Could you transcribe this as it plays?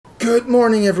Good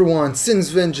morning everyone,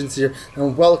 Sin's Vengeance here,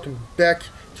 and welcome back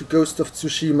to Ghost of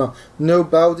Tsushima. No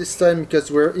bow this time because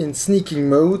we're in sneaking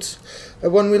mode.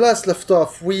 When we last left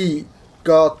off, we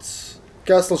got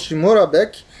Castle Shimura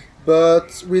back,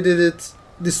 but we did it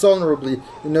dishonorably,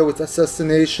 you know, with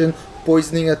assassination,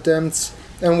 poisoning attempts,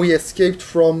 and we escaped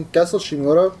from Castle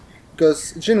Shimura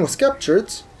because Jin was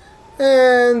captured,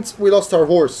 and we lost our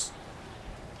horse.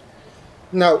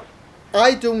 Now,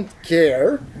 I don't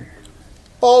care.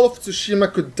 All of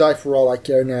Tsushima could die for all I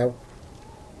care now.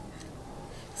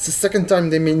 It's the second time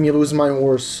they made me lose my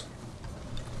horse.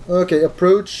 Okay,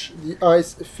 approach the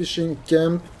ice fishing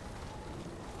camp.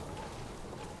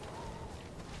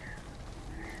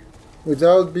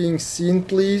 Without being seen,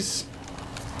 please.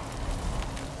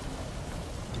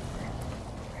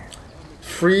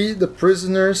 Free the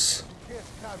prisoners.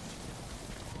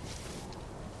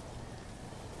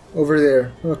 Over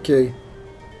there, okay.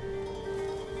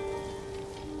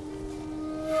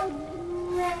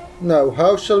 Now,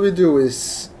 how shall we do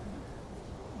this?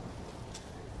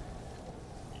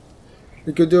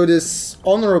 We could do this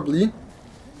honorably.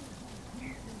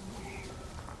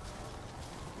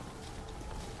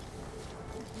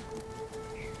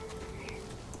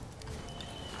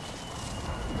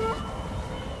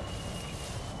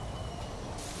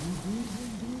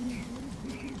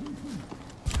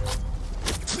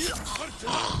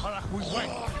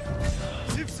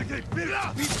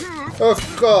 Oh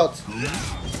God!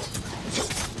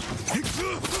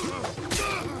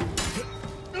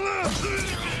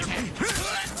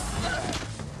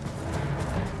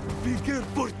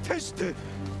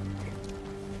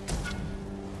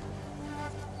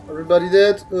 Everybody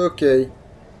dead? Okay.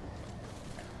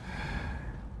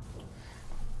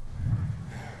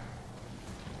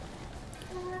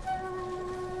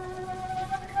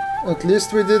 At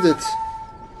least we did it.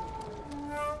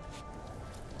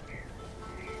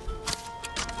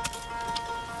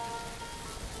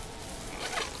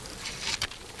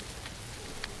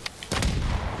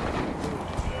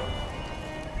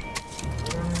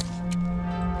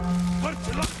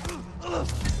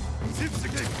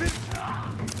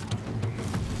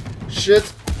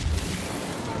 Shit.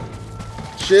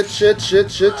 Shit, shit,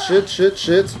 shit, shit, shit, shit,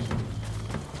 shit.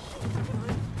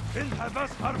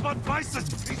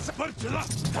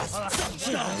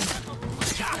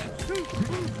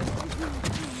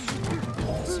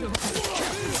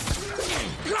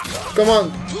 Come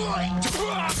on.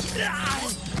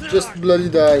 Just bloody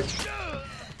die.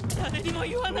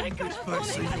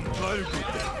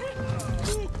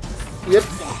 Yep.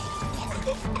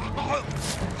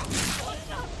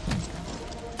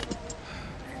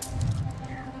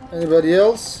 Anybody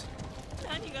else?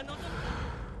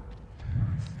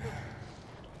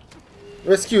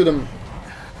 Rescue them.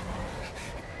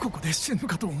 ここで死ぬ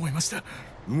かと思いました。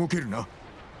動けるな。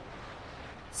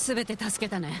すべて助け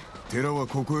たね。寺は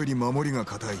ここより守りが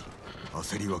固い。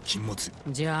焦りは禁物。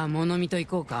じゃあ物見と行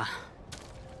こうか。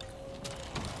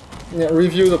Yeah,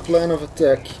 review the plan of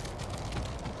attack.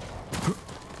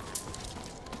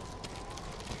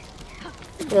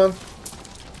 Come on.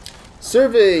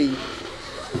 Survey.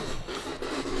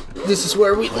 This is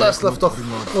where we last left off.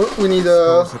 Oh, we need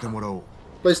a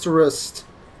place to rest.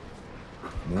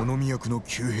 物見役の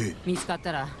旧兵。見つかっ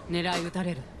たら狙い撃た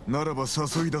れる。ならば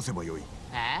誘い出せばよい。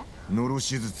のろ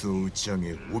し術を打ち上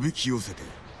げ、おびき寄せて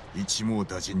一網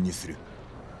打尽にする。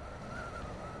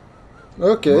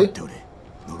Okay. 待っておれ。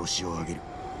のろしを上げる。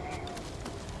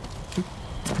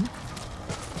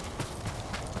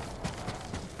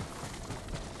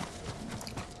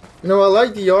You know, I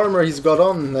like the armor he's got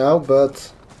on now,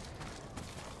 but...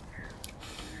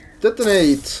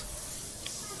 Detonate!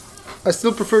 I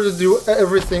still prefer to do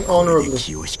everything honorably.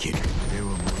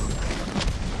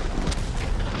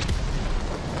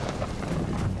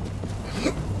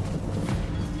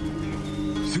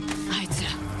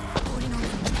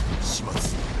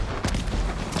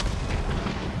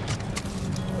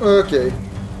 Okay.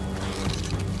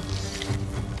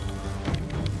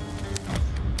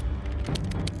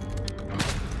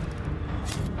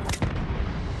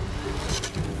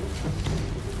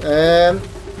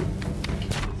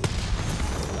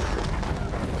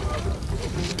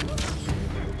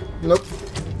 Nope.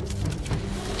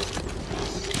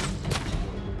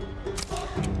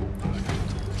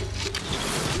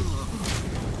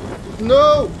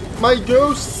 No! My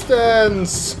ghost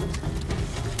stands!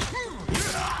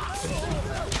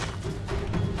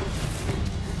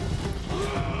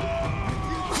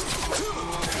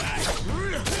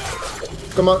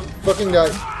 Come on, fucking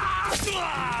die.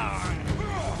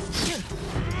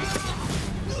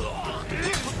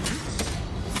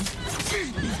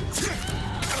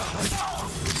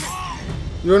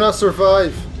 You're not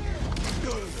survive.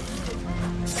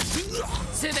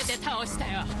 全て倒し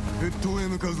たよ。越冬へ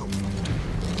向かうぞ。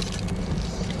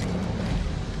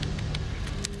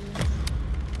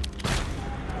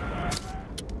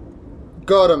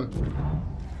 Got him.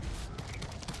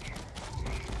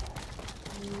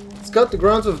 Scout the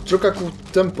grounds of Jokaku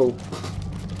Temple.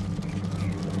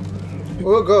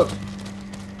 Oh god.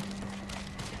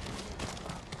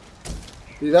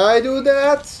 Did I do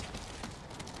that?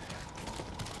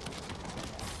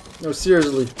 No,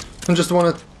 seriously. I just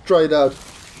want to try it out.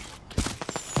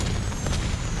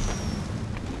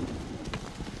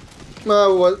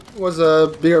 What was a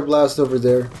bigger blast over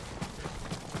there?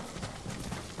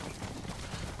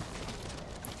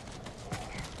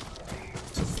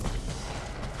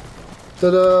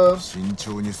 Ta-da! 慎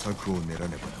重に策を練ら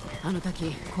ねばな。あの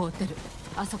滝凍ってる。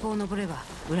あそこを登れば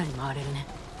裏に回れるね。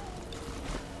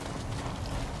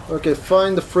Okay,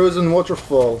 find the frozen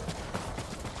waterfall.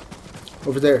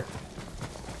 Over there.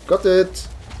 Got it!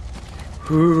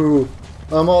 Ooh,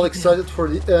 I'm all excited for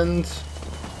the end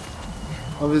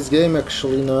of this game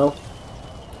actually now.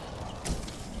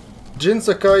 Jin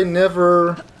Sakai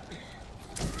never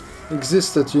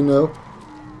existed, you know.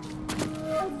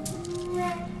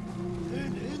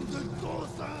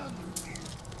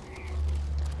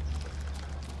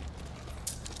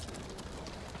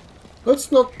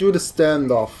 Let's not do the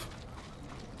standoff.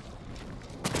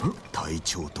 隊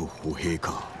長と歩兵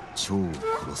か。長を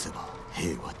殺せば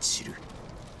兵は散る。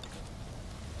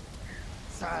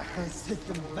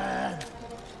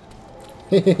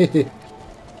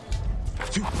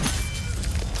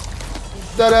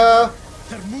Ta-da!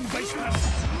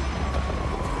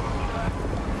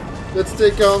 Let's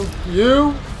take on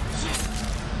you.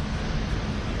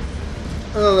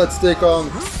 And let's take on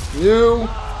you.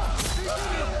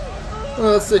 And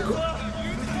let's take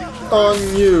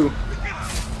on you.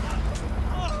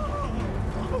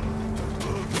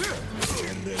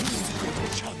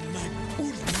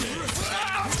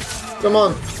 Come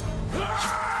on.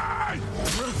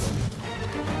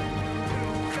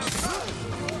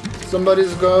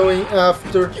 Somebody's going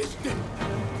after.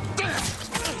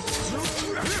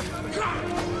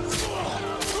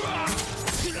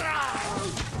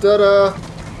 Ta-da!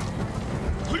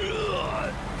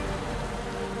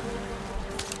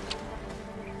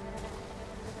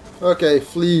 Okay,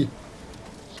 flee.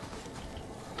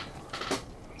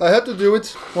 I had to do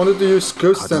it. Wanted to use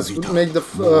ghost sense to make the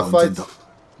fight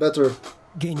better.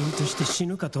 芸人として死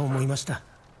ぬかと思いました。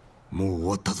もう終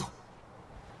わったぞ。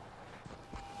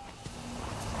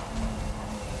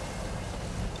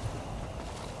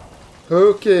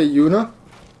Okay, Yuna.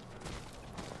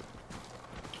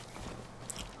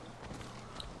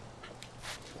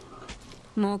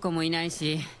 猛虎もいない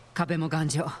し、壁も頑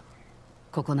丈。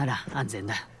ここなら安全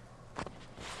だ。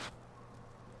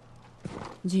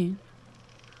ジン、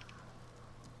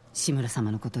志村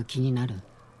様のこと気になる？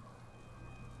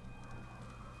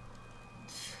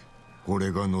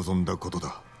俺が望んだこと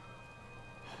だ。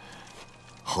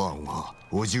ハーンは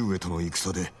叔父上との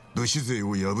戦で武士勢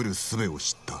を破る術を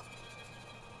知った。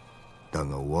だ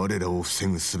が我らを防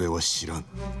ぐ術は知らん。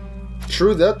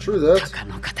True that, true that. 鷹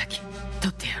の仇、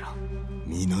取ってやろう。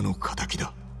皆の仇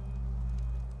だ。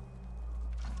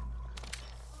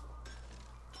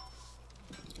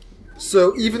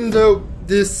So even though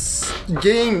this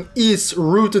game is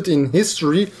rooted in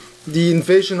history, the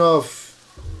invasion of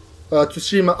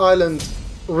Tsushima Island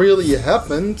really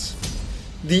happened.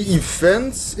 The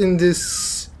events in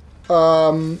this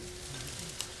thing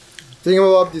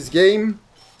about this game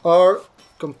are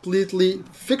completely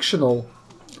fictional.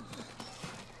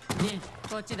 ねえ、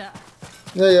こっちだ。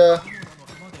Yeah, yeah.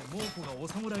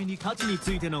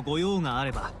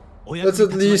 Let's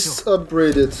at least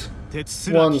upgrade it 鉄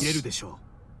すら切れる once. でしょう。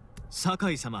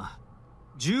酒井様、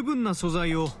十分な素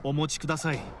材をお持ちくだ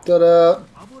さい。 Ta-da!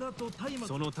 油と松明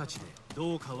その太刀で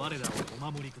どうか我らを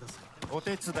お守りください。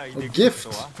 A gift.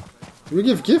 Do we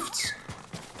give gifts?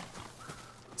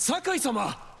 酒井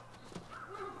様。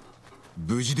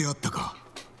無事であったか。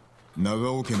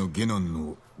長尾家の下男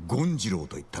の権次郎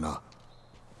と言ったな。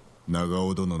長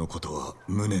尾殿のことは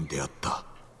無念であった。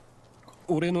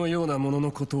俺のようなもの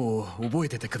のことを覚え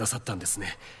ててくださったんです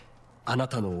ね。あな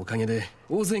たのおかげで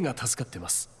大勢が助かってま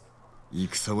す。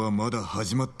戦はまだ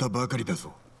始まったばかりだ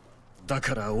ぞ。だ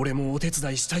から俺もお手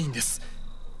伝いしたいんです。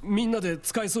みんなで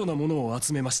使えそうなものを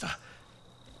集めました。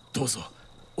どうぞ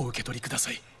お受け取りくだ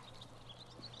さい。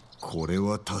これ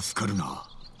は助かるな。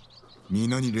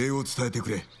皆に礼を伝えてく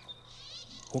れ。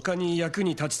他に役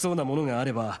に立ちそうなものがあ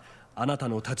れば、あなた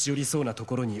の立ち寄りそうなと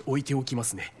ころに置いておきま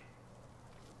すね。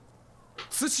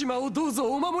対馬をどうぞ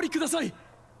お守りください。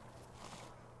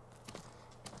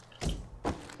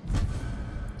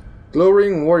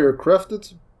Glowing warrior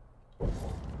crafted.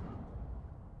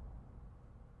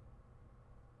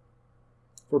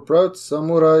 For proud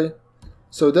samurai.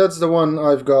 So that's the one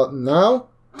I've got now.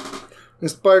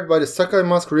 Inspired by the Sakai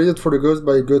mask created for the ghost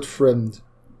by a good friend.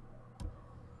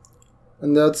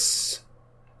 And that's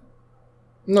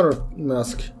another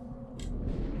mask.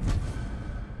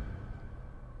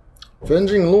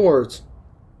 Avenging Lord.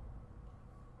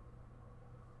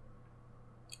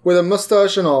 With a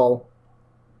mustache and all.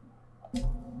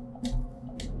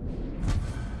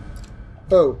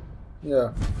 Oh,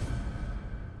 yeah.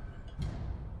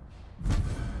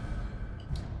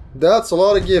 That's a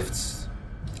lot of gifts.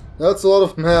 That's a lot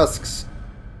of masks.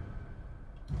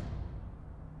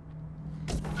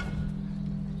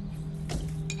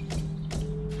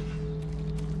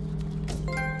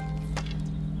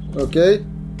 Okay.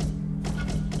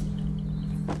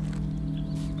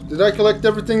 Did I collect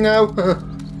everything now?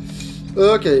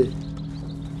 Okay.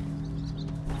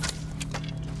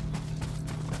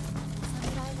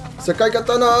 Sakai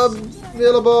Katana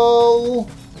available.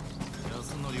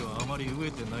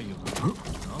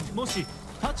 もし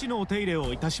太刀のお手入れ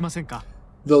をいたしませんか。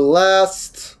 The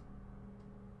last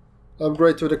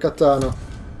upgrade to the katana.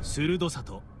 鋭さ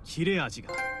と切れ味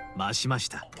が増しまし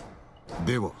た。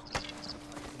では、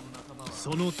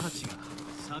その太刀が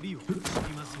錆を切り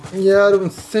ますよ。 Yeah, I don't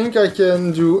think I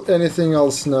can do anything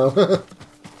else now.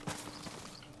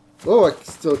 Oh, I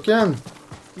still can.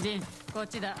 ジン、こっ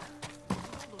ちだ。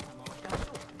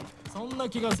そんな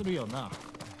気がするよな。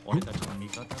俺たちの味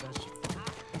方だし。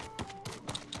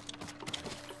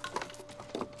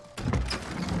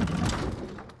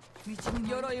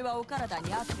鎧はお体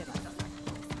にあってば。忘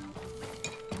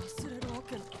れるわ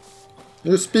けない。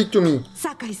 You speak to me.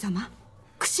 酒井様、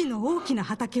櫛の大きな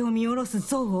畑を見下ろす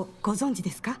像をご存知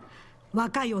ですか？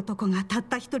若い男がたっ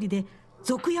た一人で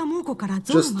族や猛虎から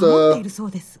像を守っているそ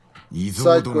うです。伊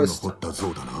蔵殿の掘った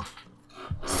像だな。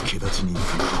助太刀に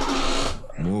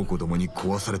猛虎どもに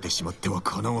壊されてしまっては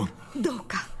かなわん。どう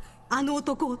かあの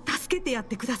男を助けてやっ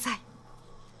てください。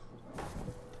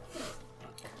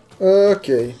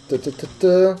 Okay.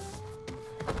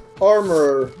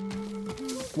 Armor.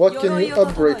 What can you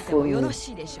upgrade for me?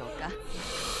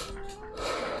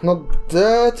 Not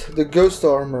that. The ghost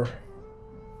armor.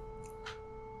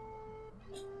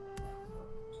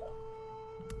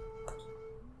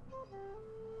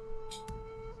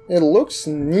 It looks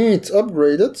neat,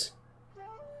 upgraded.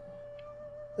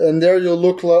 And there you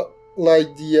look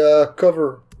like the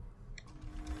cover.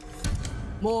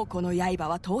 もうこの刃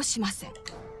は通しません。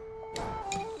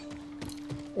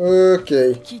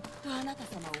 Okay. きっとあなた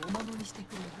様をお守りしてく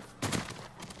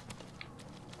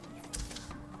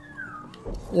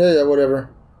れる。 Yeah, whatever.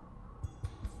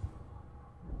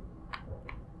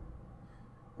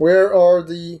 Where are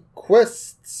the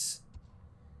quests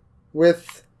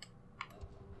with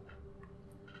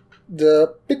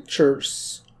the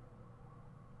pictures?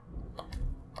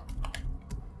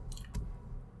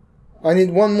 I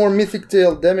need one more mythic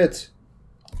tale, damn it.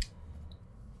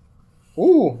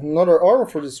 Ooh, another armor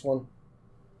for this one.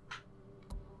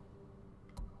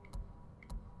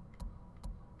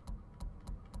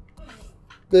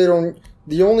 They don't.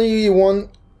 The only one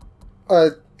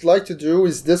I'd like to do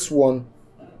is this one.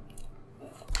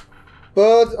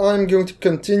 But I'm going to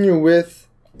continue with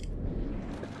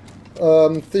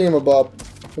Thingamabob,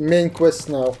 the main quest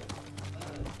now.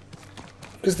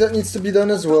 Because that needs to be done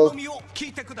as well.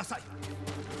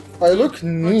 I look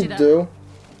neat though.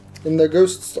 In the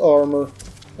ghost's armor.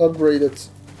 Upgraded.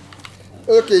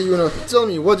 Okay, Yuna, tell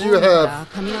me, what do you have?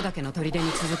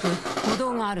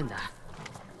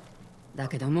 だ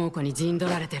けど猛虎に陣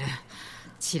取られてる。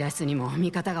シラスにも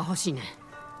味方が欲しいね。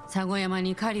佐護山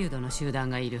に狩人の集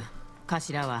団がいる。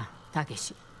頭はたけ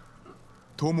し。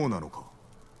友なのか？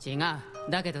違う。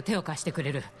だけど手を貸してく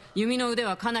れる。弓の腕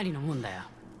はかなりのもんだよ。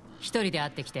一人で会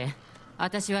ってきて。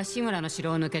私は志村の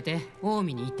城を抜けて近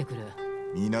江に行ってくる。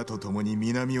皆と共に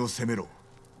南を攻めろ。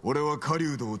俺は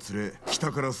狩人を連れ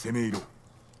北から攻め入ろ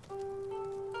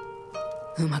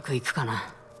う。うまくいくか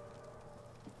な。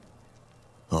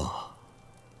ああ。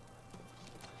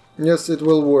Yes, it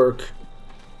will work.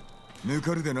 抜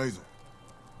かるでないぞ。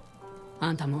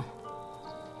あんたも。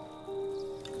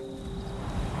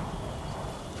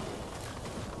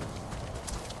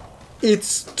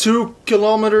It's 2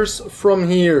 kilometers from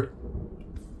here.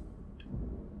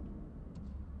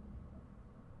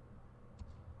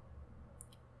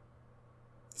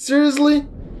 Seriously?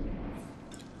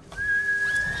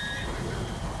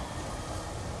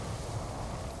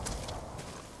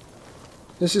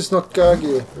 This is not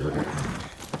Kage.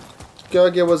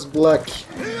 Kage was black.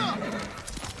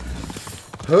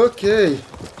 Okay.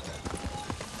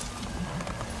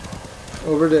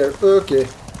 Over there. Okay.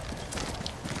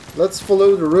 Let's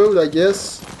follow the road, I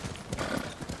guess.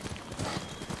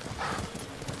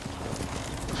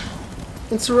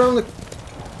 It's around like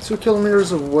 2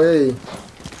 kilometers away.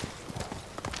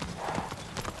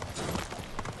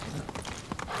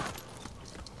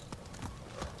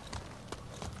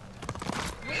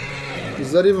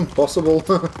 Is that even possible?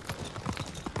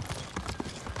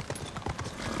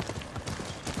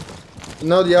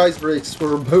 Now the ice breaks.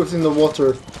 We're both in the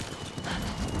water.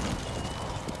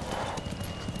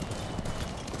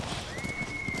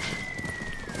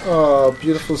 Oh,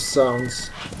 beautiful sounds.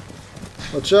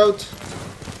 Watch out.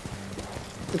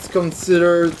 It's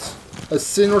considered a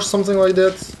sin or something like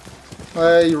that.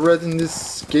 I read in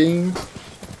this game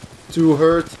to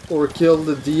hurt or kill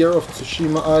the deer of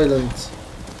Tsushima Island.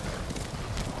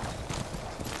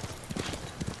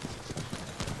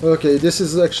 Okay, this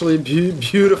is actually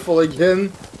beautiful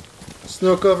again.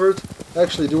 Snow covered.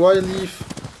 Actually, do I leave?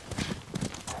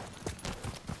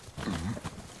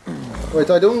 Wait,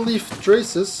 I don't leave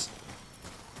traces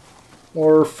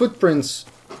or footprints.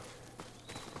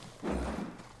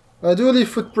 I do leave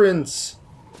footprints.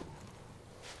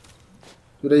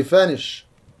 Do they vanish?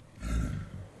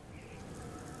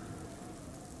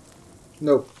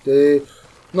 No, they...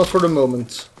 not for the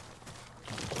moment.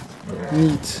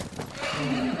 Neat.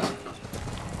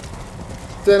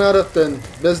 10 out of 10.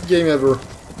 Best game ever.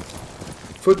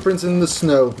 Footprints in the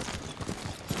snow.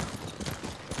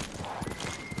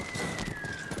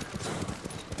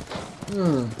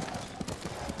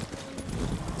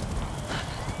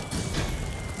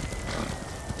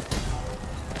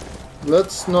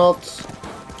 Let's not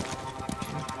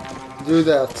do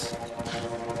that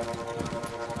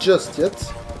just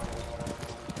yet.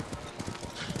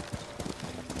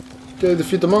 Okay,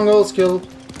 defeat the Mongols, kill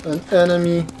an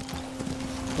enemy.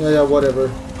 Yeah, whatever.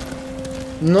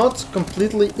 Not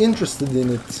completely interested in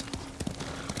it.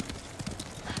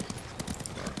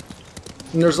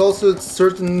 And there's also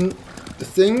certain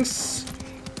things.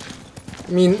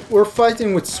 I mean, we're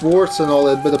fighting with swords and all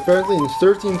that, but apparently in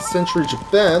 13th century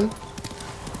Japan,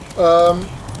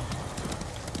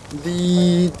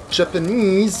 the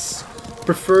Japanese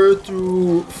prefer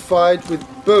to fight with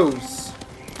bows,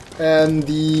 and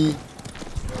the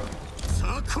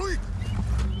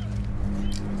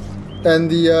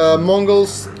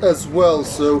Mongols as well.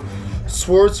 So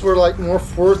swords were like more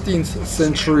 14th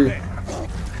century.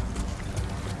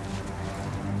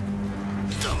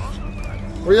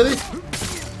 Really?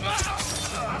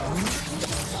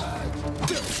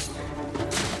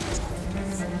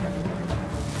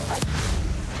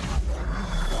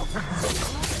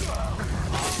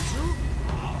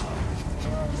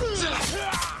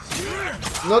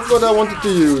 Not what I wanted to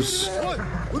use.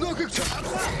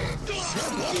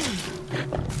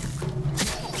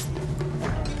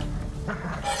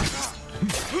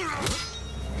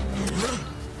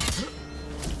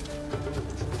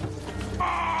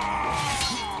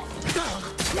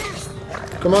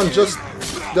 Come on, just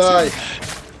die.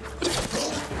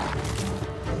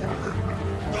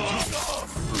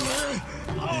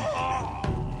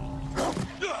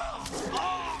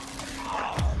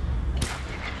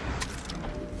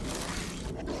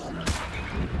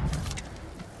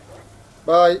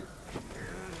 Bye.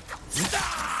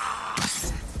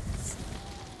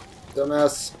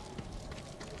 Dumbass.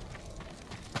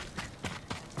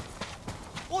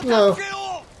 No.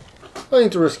 I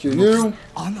need to rescue you.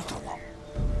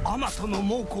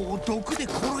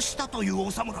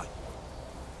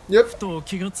 Yep. と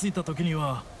気がついた時に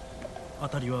は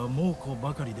辺りは猛虎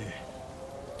ばかりで、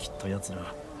きっと奴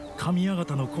ら神谷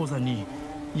方の鉱山に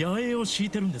野営を敷い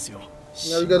てるんですよ。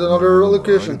Now we got another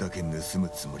location. だけ盗む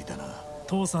つもりだな。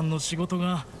父さんの仕事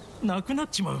がなくなっ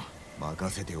ちまう。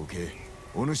任せておけ。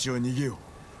お主は逃げよう。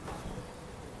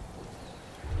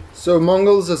So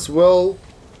Mongols as well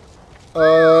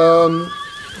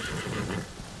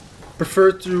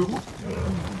prefer to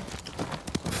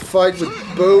fight with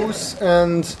bows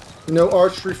and, you know,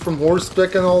 archery from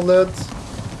horseback and all that.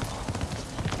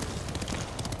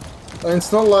 And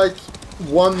it's not like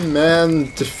one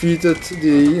man defeated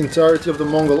the entirety of the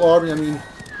Mongol army. I mean,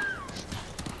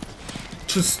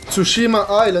 Tsushima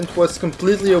Island was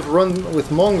completely overrun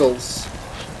with Mongols,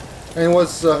 and it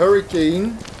was a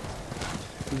hurricane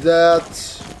that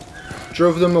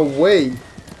drove them away.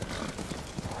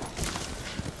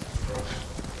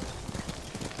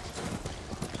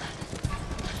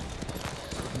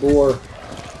 Boar.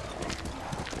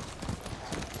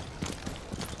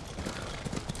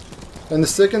 And the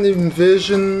second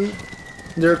invasion,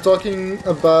 they're talking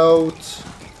about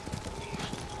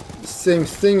the same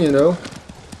thing, you know.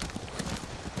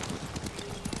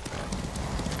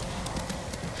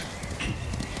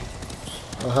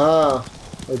 Aha!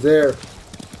 Right there.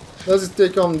 Let's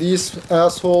take on these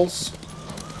assholes.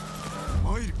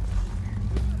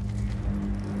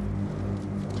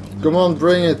 Come on,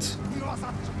 bring it.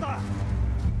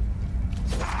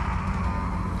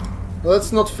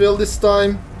 Let's not fail this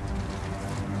time.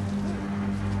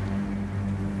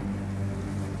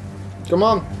 Come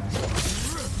on.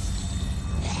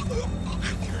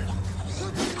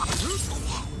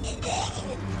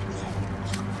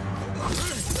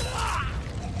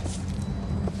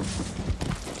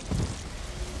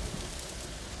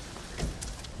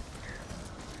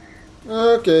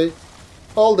 Okay,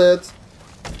 all dead.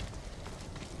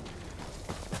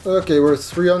 Okay, we're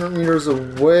 300 meters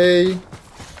away.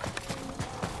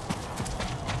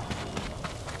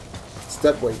 It's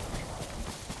that way.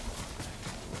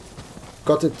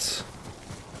 Got it.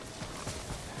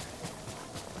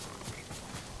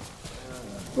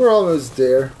 We're almost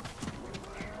there.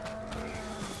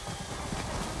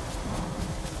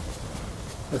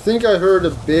 I think I heard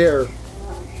a bear.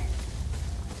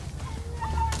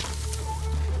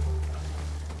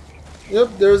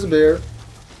 Yep, there's a bear.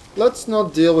 Let's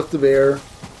not deal with the bear.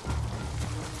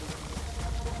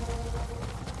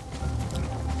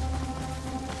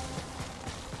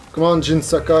 Come on, Jin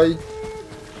Sakai.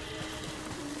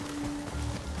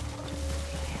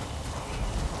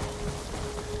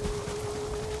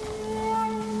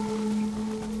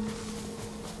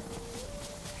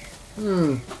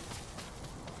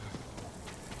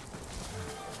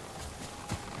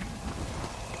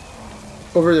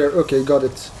 Over there. Okay, got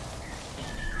it.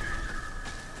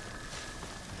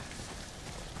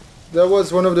 That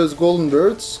was one of those golden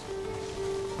birds.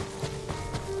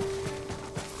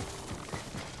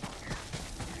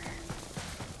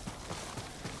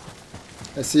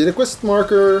 I see the quest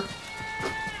marker.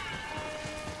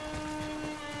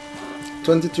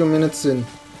 22 minutes in.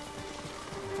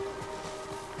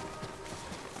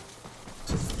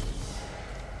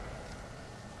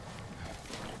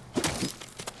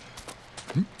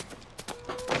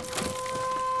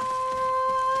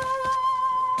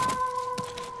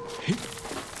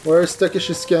 Where's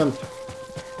Takeshi's camp?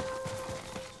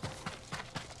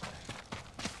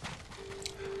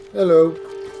 Hello.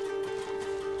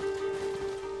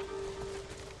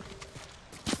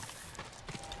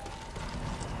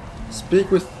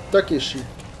 Speak with Takeshi.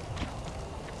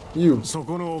 You. そ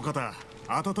このお方、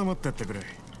温まってってくれ。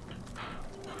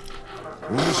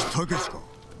お主たけしか。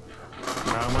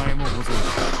名前もご存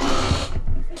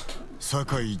知。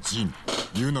酒井仁、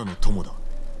ユナの友だ。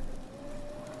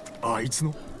あいつ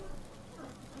の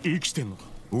生きてんのか。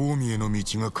近江への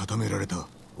道が固められた。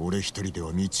俺一人で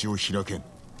は道を開けん。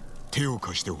手を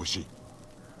貸してほしい。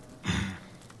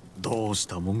どうし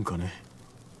たもんかね。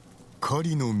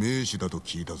狩りの名手だと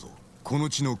聞いたぞ。この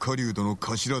地の狩人の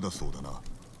頭だそうだな。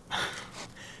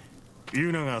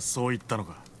ユナがそう言ったの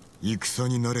か。戦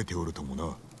に慣れておるともな。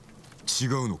違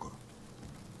うのか。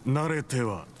慣れて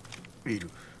はいる。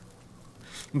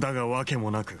だが訳も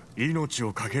なく命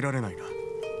を懸けられないな。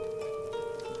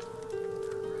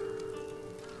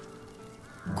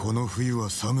この冬は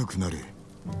寒くなれ。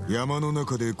山の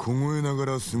中で凍えなが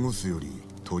ら過ごすより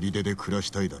砦で暮らし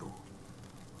たいだろ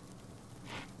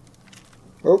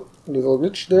う。Oh, little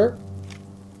witch there.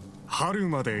 春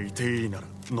までいていいなら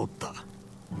乗った。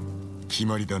決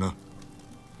まりだな。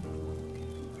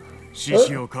獅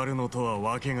子を狩るのとは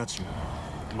訳が違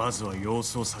う。まずは様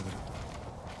子を探る。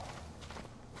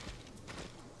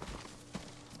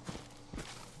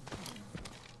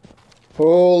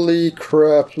Holy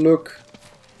crap, look.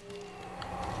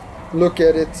 Look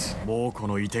at it. 猛虎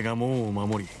の射手が門を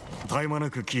守り、絶え間な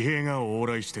く騎兵が往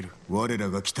来してる。我ら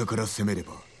が北から攻めれ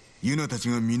ばユナたち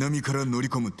が南から乗り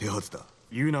込む手はずだ。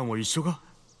ユナも一緒か。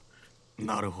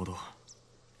なるほど。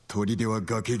砦は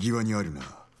崖際にあるな。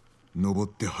登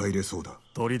って入れそうだ。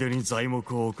砦に材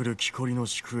木を送る木こりの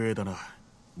宿営だな。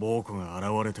猛虎が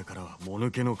現れてからはも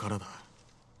ぬけの殻だ。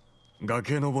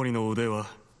崖登りの腕は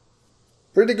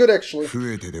Pretty good, actually.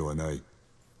 増えてではない。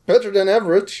Better than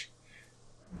average.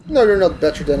 No, you're not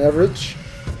better than average.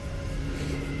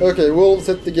 Okay, wolves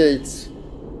at the gates.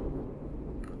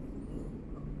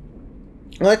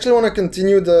 I actually want to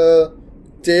continue the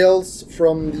tales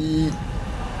from the...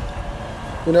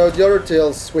 You know, the other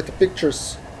tales with the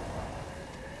pictures.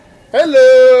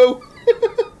 Hello!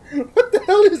 What the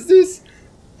hell is this?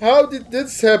 How did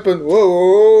this happen?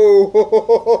 Whoa, whoa,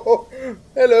 whoa.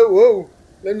 Hello, whoa.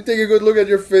 Let me take a good look at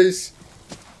your face.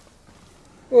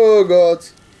 Oh god.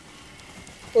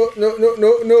 Oh, no, no,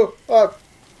 no, no. Ah,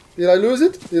 did I lose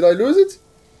it? Did I lose it?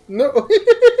 No.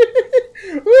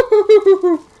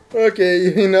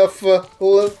 Okay, enough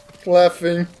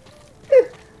laughing.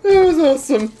 That was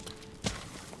awesome.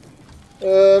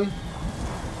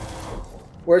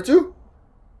 Where to?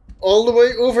 All the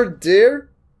way over there?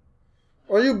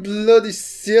 Are you bloody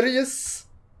serious?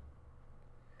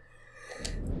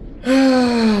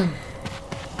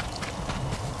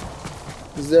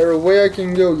 Is there a way I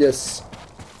can go? Yes.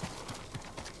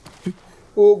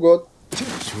 Oh god.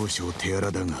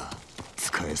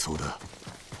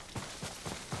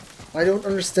 I don't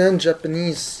understand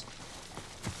Japanese.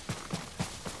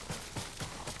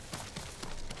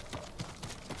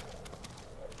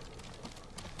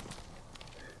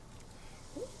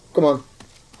 Come on.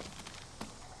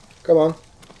 Come on.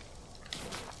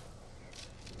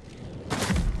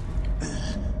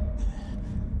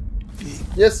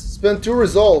 Yes, spend 2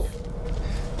 resolve.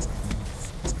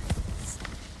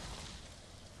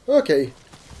 Okay.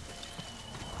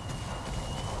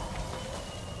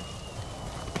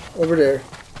 Over there.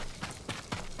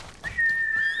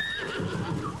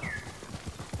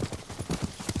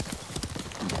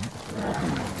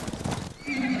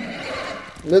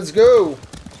 Let's go.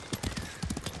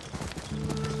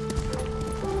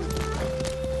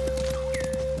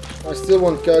 I still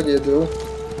want Kage though.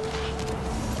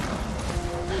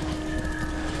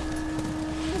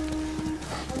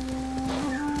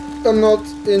 I'm not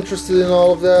interested in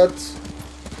all of that.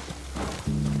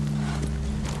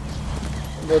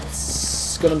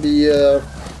 That's gonna be a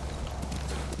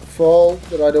fall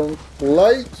that I don't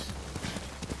like.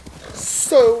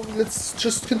 So let's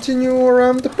just continue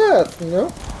around the path, you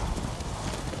know?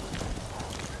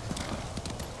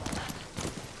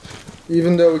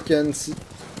 Even though we can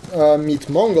meet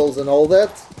Mongols and all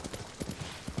that.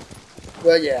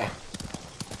 Well, yeah.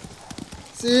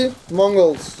 See?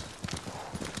 Mongols.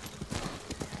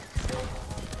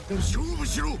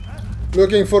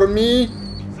 Looking for me?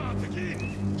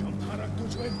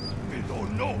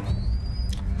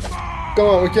 Come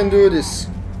on, we can do this.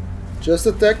 Just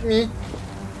attack me.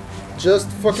 Just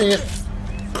fucking...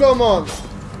 Come on!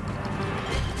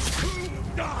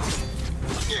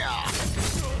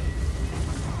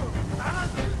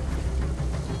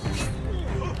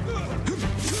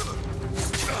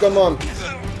 Come on.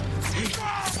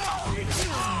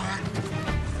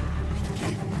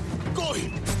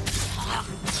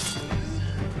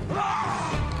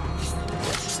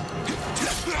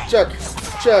 Check.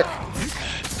 Check.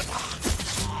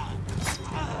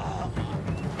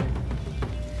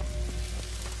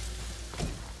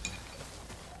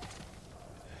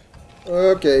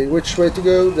 Okay, which way to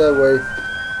go? That way.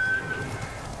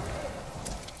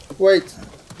 Wait,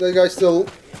 that guy's still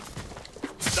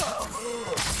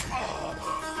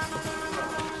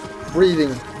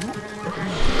breathing.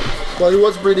 Well, he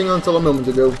was breathing until a moment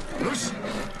ago.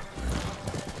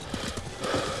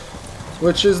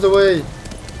 Which is the way?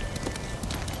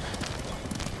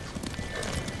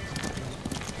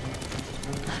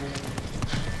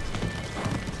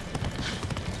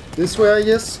 This way, I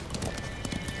guess?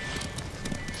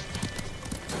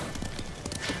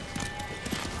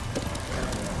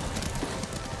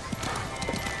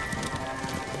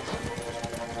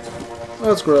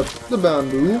 Let's grab the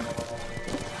bamboo.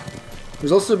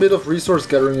 There's also a bit of resource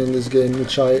gathering in this game,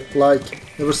 which I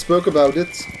like. Never spoke about it.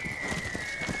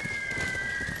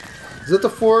 Is that the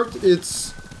fort?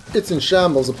 It's in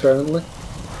shambles, apparently.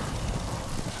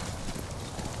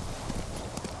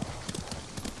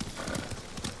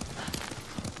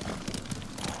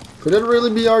 Could that really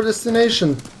be our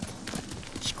destination?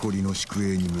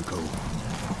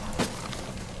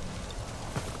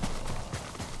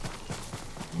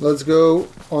 Let's go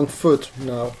on foot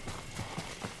now.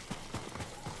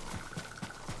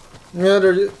 Yeah,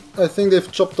 I think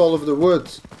they've chopped all of the wood.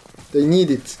 They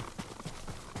need it.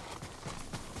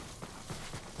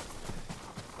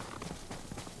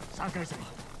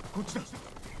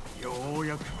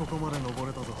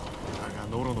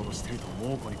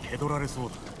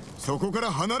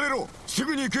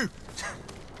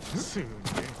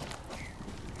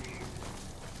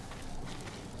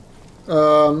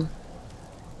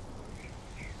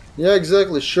 Yeah,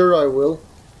 exactly. Sure, I will.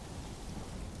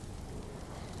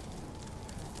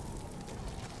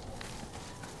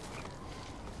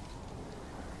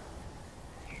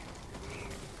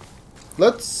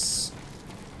 Let's...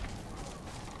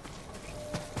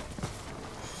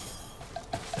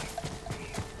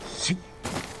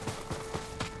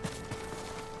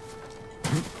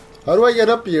 How do I get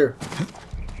up here?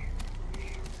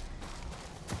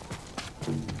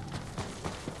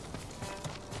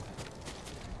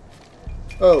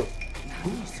 Oh.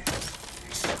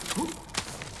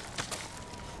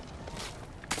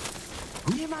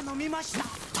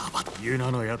 ユ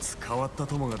ナのやつ変わった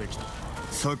友ができた。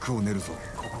策を練るぞ。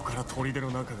ここから砦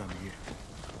の中が見える。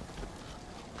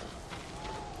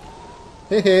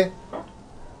Hehe.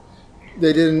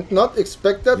 They did not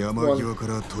expect that 山 one. 際か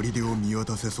ら砦を見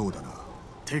渡せそうだな。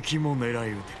敵も狙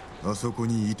い撃てあそこ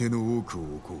に射手の多くを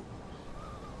置こ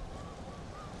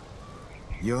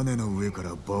う。屋根の上か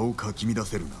ら場をかき乱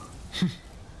せるな。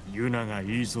ユナが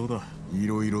言いそうだ。い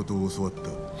ろいろと教わった。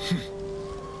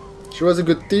She was a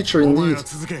good teacher お前 indeed. は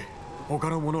続け。他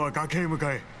の者は崖へ向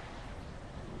かえ。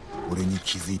俺に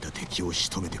気づいた敵を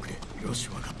仕留めてくれ。よし、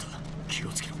分かった。気を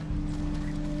つけろ。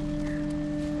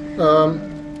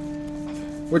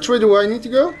Which way do I need to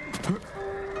go?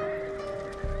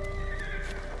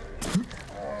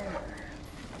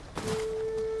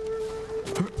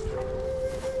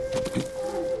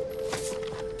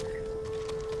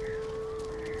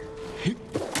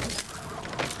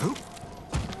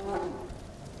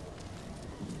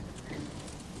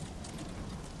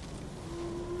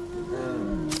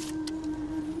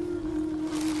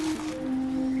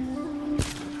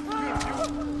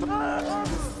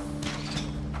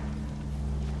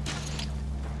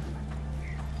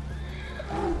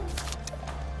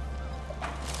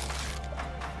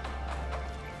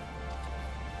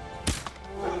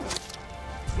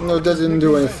 No, that didn't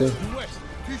do anything.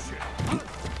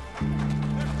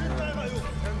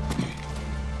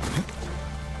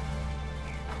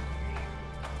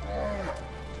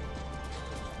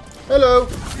 Hello!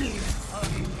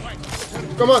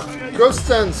 Come on, ghost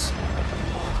stands!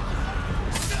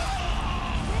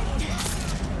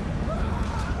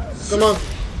 Come on!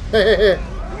 Hey, hey, hey!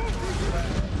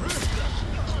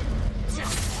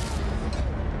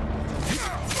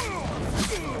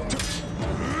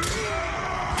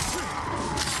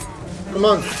 Come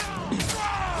on!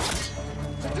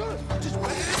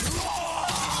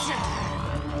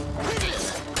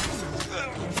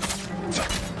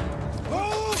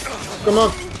 Come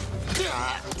on!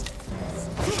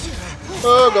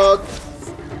 Oh god!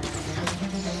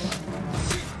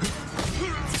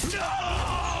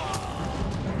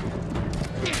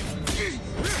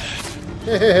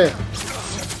 Hehehe.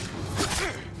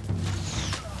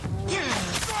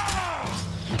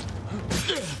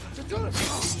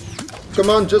 Come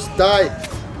on, just die.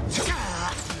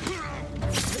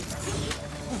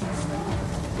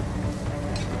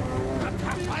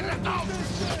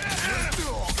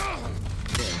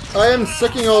 I am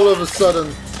sucking all of a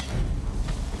sudden.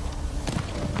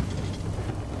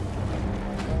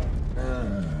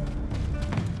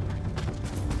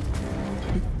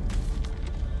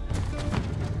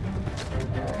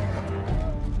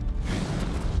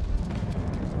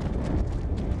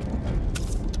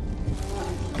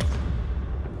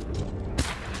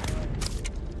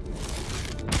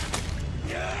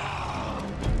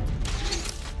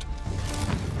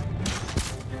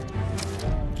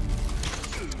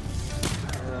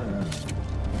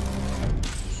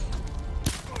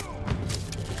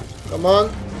 Come on.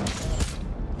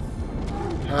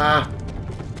 Ah.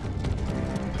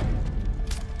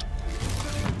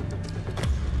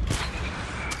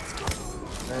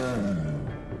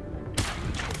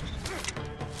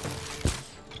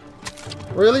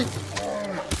 Really?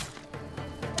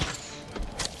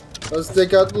 Let's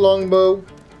take out the longbow.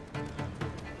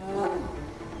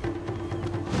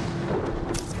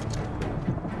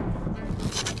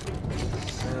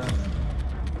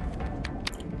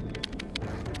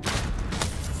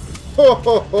 Ho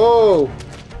ho ho!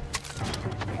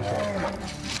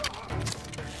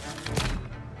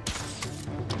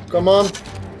 Come on.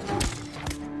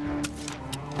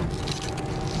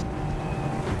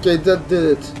 Okay, that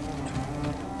did it.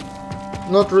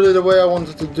 Not really the way I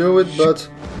wanted to do it, but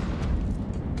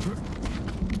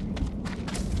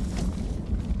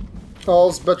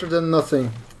all's better than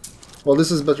nothing. Well, this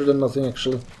is better than nothing,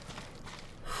 actually.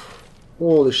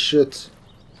 Holy shit.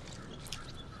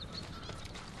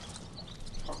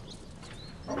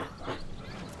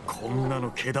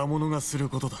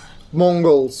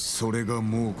 Mongols. それが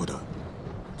猛虎だ。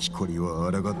木こり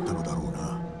は抗ったのだろう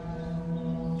な。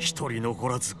一人残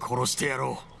らず殺してや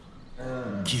ろ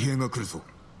う。騎兵が来るぞ。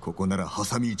ここなら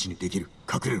挟み撃ちにできる。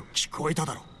隠れろ。聞こえた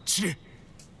だろ。散れ。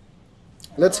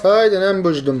Let's hide and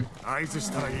ambush them. 合図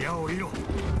したら矢を降りろ。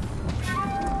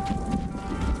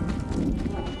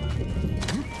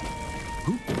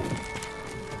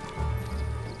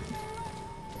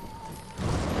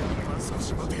少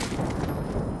し待て。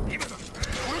今だ。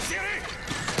殺してやれ。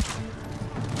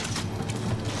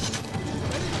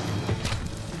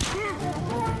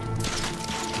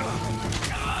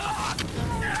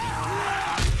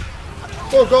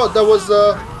Oh god, that was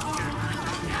I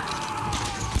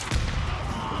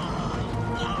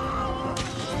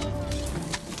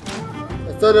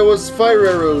thought it was fire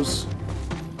arrows.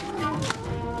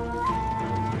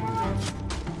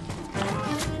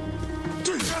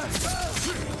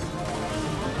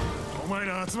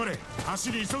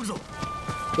 走り急ぐぞ。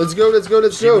 Let's go, let's go,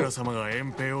 let's 志村 go. 様が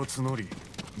援兵を募り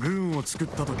軍を作っ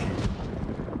た時、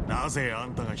なぜあ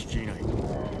んたが率いない？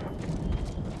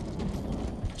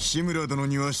志村殿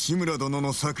には志村殿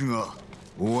の策が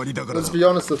終わりだからだ。 Let's be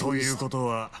honest at という least. こと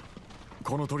は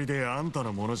この砦あんた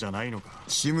のものじゃないのか？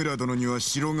志村殿には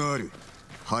城がある。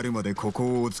春までこ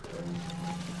こを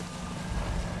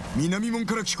南門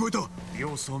から聞こえた。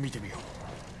様子を見てみよう。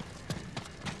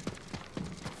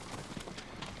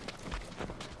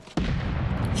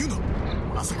ユナ、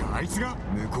まさかあいつが？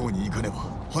向こうに行かねば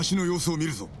橋の様子を見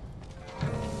るぞ。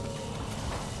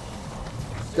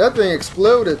 That thing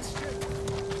exploded.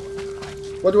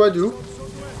 What do I do?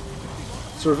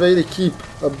 Survey the keep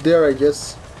up there, I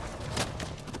guess.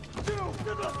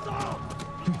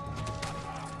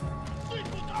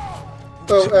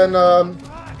 Oh, and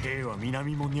兵は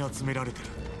南門に集められてる。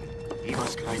今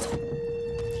しかないぞ。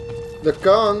 the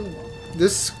Khan,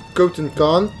 this Khotan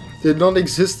Khan, did not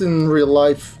exist in real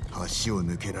life. 橋を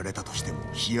抜けられたとしても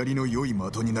ヒヤリの良い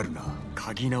的になるな。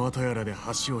鍵縄とやらで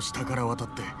橋を下から渡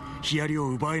ってヒヤリを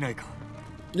奪えないか？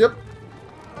 Yep.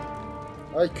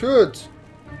 I could.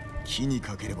 木に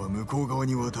かければ向こう側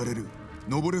に渡れる。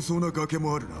登れそうな崖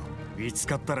もあるな。見つ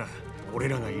かったら俺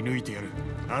らが射抜いてやる。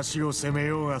足を攻め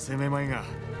ようが攻めまいが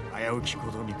危うきこ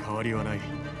とに変わりはない。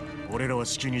俺らは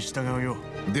指揮に従うよ。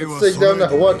では Let's take down the 備え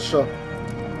て Hwacha.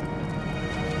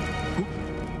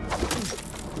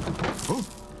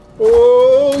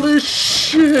 Holy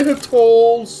shit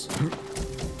holes!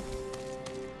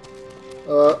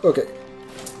 Okay.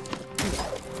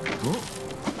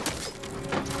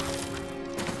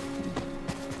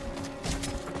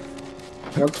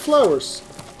 And flowers.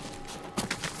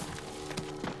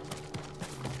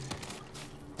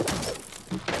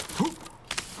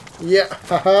 Yeah,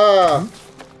 haha.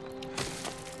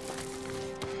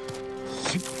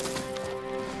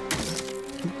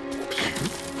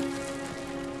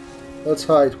 Let's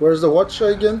hide. Where's the watcher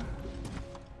again?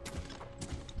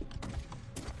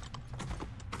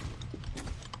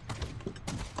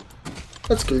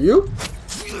 Let's kill you.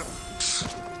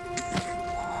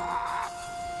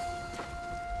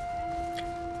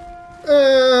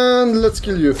 And let's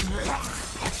kill you.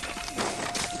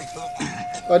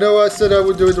 I know I said I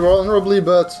would do it honorably,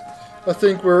 but I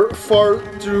think we're far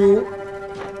too...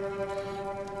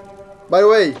 By the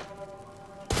way...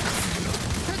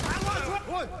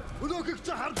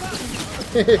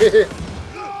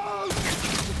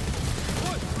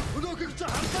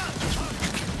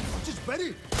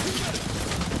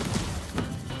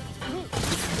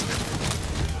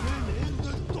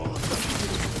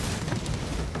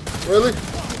 Really?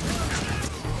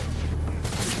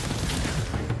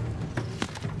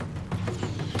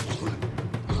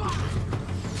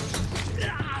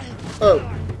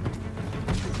 Oh.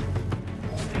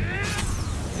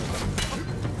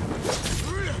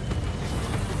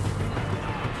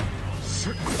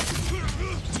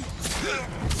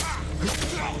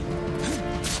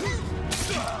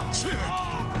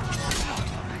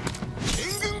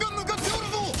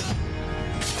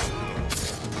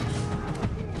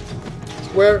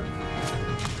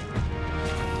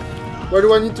 Where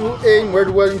do I need to aim? Where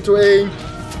do I need to aim?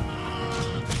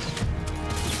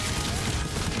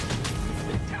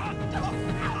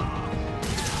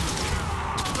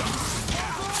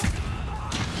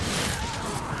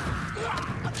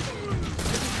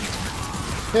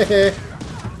 Hehe.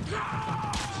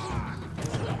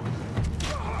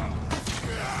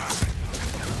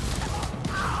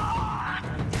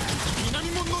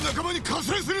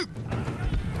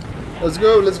 Let's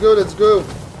go, let's go, let's go.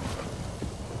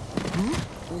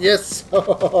 Yes! I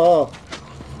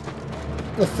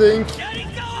think...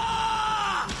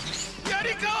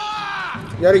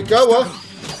 Yarikawa?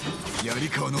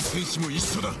 Yarikawaの戦士も一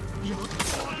緒だ。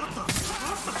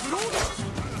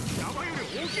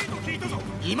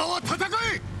今は戦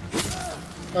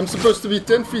え。 I'm supposed to be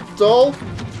 10 feet tall?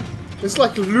 It's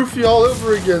like Luffy all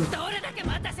over again.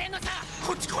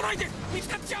 こっち来ないで。見つ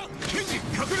かっちゃう。ケンジ、隠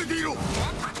れていろ。分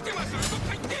かってます。どっ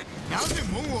か行って。なぜ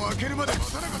門を開けるまで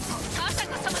待たなかった。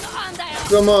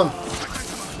 Come on.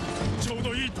 ちょう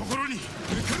どいいところに。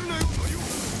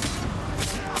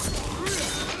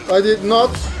 I did not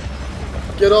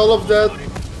get all of that.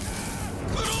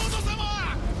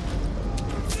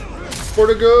 For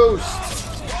the ghost.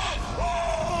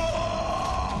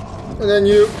 And then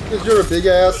you, because you're a big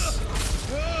ass.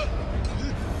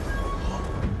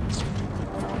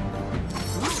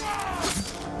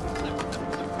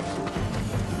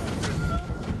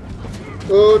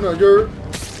 Oh no, you're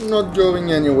not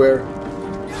going anywhere.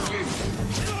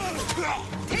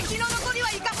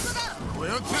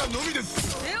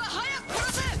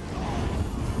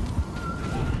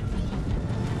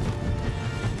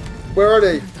 Where are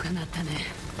they? とかなったね。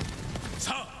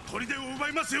さあ砦を奪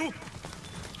いますよ。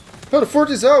 Oh, the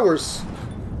fort is ours.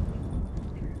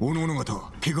 おのおの方、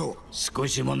怪我は少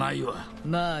しもないわ。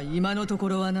まあ今のとこ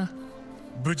ろはな。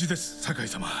無事です、酒井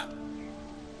様。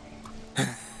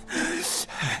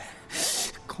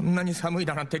こんなに寒い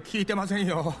だなんて聞いてません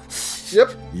よ。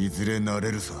Yep. いずれ慣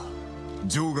れるさ。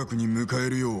上学に迎え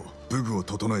るよう武具を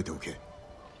整えておけ。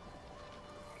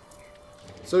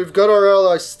 So we've got our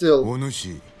allies still. お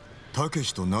主、たけ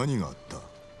しと何があった？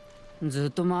ず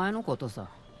っと前のことさ。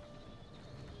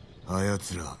あや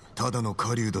つらただの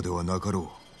狩人ではなか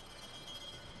ろ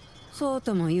う。そう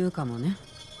とも言うかもね。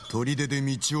砦で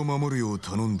道を守るよう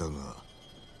頼んだが、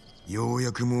よう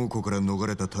やく蒙古から逃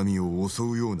れた民を襲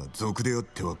うような賊であっ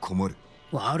ては困る。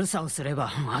悪さをすれ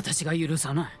ば私が許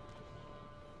さない。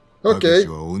たけし Okay.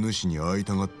 はお主に会い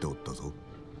たがっておったぞ。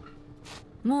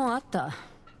もうあった。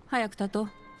早く立とう。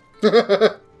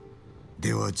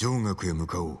では上学へ向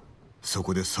かおう。そ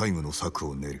こで最後の策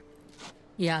を練る。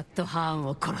やっとハーン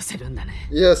を殺せるんだね。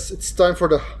 Yes, it's time for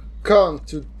the Khan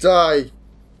to die.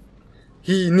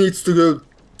 He needs to go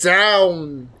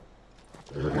down.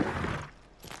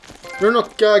 You're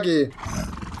not Kage.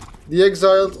 The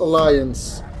Exiled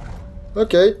Alliance.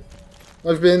 Okay.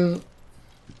 I've been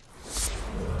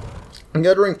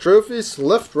gathering trophies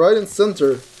left, right, and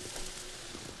center.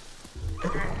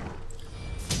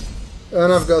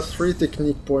 And I've got 3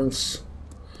 technique points.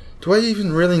 Do I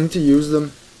even really need to use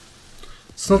them?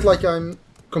 It's not like I'm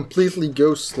completely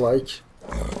ghost-like.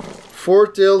 4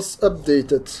 Tales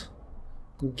updated.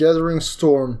 Gathering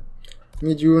Storm.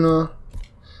 Miduna.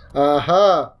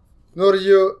 Aha!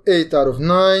 Norio 8 out of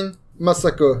 9.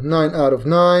 Masako 9 out of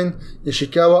 9.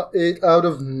 Ishikawa 8 out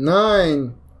of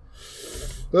 9.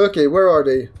 Okay, where are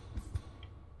they?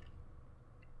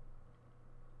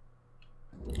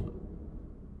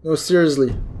 No,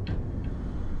 seriously.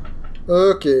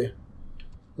 Okay.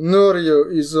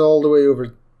 Norio is all the way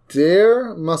over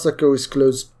there. Masako is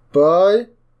close by.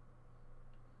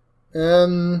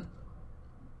 And...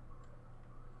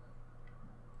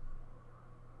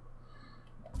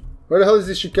 where the hell is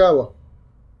Ishikawa?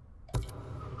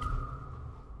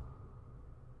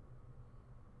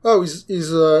 Oh,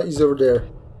 he's over there.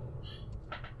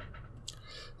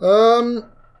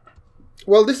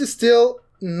 Well, this is still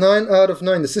 9 out of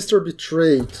 9. The sister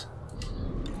betrayed.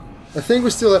 I think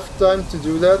we still have time to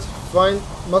do that. Find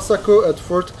Masako at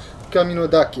Fort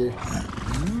Kaminodake.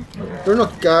 You're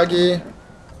not Kage,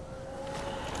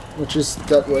 which is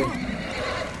that way.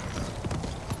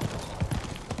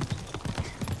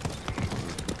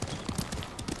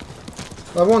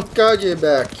 I want Kage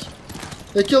back.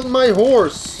 They killed my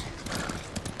horse.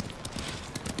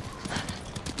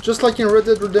 Just like in Red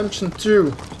Dead Redemption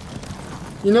 2.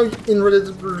 You know, in Red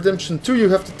Dead Redemption 2 you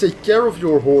have to take care of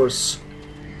your horse.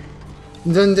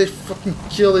 And then they fucking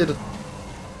kill it.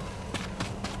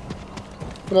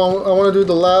 Come on, I want to do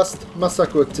the last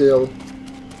Masako tale.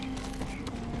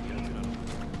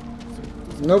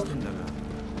 Nope.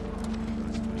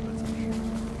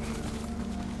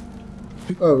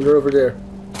 Oh, you're over there.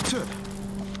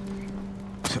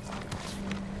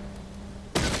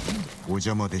 お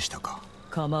邪魔でしたか。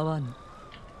構わぬ。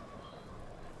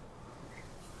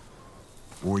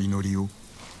お祈りを。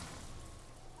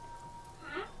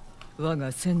我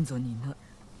が先祖にな。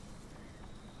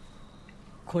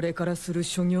これからする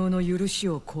所業の許し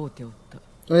を請うておった。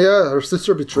Oh yeah, her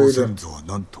sister ご betrayed her. 先祖は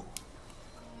何と。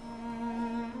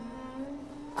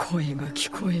声が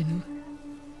聞こえぬ。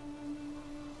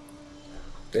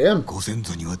Damn. ご先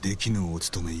祖にはできぬお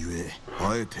務めゆえ、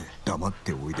あえて黙っ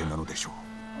ておいでなのでしょ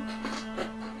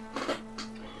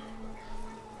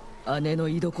う。姉の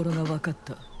居所が分かっ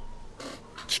た。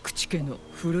菊池家の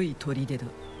古い砦だ。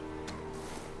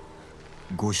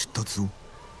ご出立を。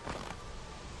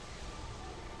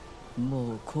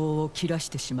もう香を切らし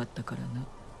てしまったからな。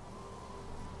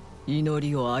祈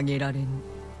りをあげられぬ。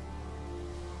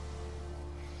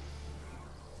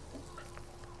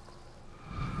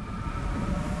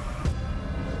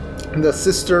The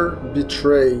sister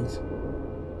betrayed.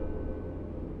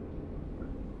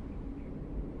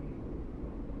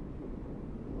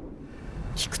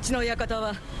菊池の館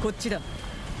はこっちだ。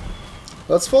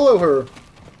Let's follow her.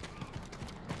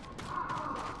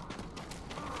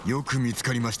 よく見つ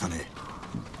かりましたね。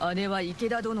姉は池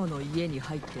田殿の家に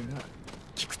入ってな。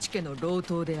菊池家の老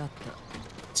頭であった。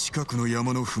近くの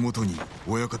山のふもとに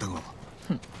親方が。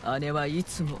姉はい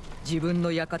つも自分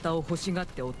の館を欲しがっ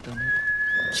ておったな。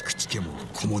菊池家も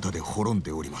菰田で滅ん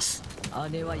でおります。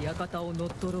姉は館を乗っ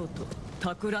取ろうと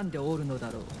企んでおるのだ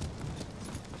ろう。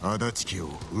足立家を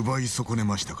奪い損ね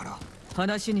ましたから。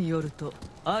話によると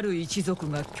ある一族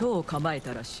が今日構え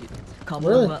たらしい。家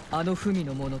紋はあの文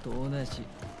のものと同じ。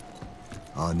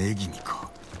姉君か。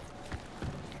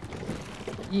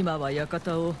今は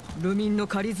館を流民の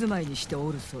仮住まいにして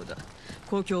おるそうだ。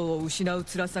故郷を失う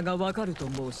辛さがわかると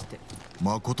申して。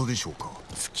まことでしょうか。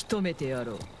突き止めてや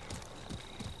ろ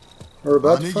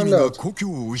う。姉君が故郷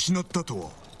を失ったとは。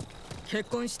結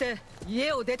婚して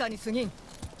家を出たに過ぎん。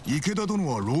池田殿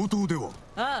は老頭では。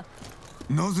ああ。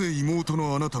なぜ妹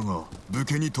のあなたが武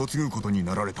家に嫁ぐことに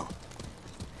なられた。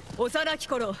幼き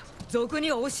頃賊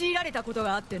に押し入られたこと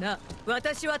があってな。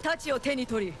私は太刀を手に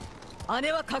取り、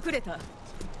姉は隠れた。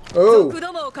賊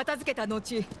どもを片付けた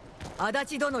後、足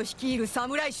立殿率いる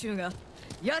侍衆が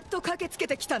やっと駆けつけ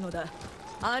てきたのだ。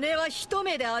姉は一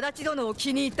目で足立殿を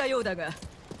気に入ったようだが、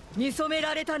見初め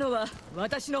られたのは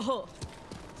私の方。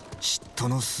嫉妬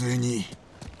の末に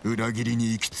裏切り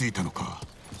に行き着いたのか。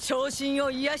昇進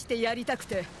を癒してやりたく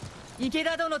て池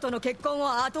田殿との結婚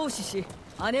を後押しし、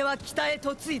姉は北へ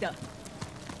嫁いだ。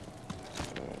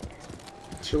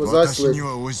私に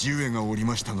は叔父上がおり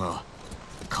ましたが、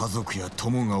家族や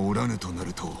友がおらぬとな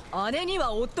ると。姉に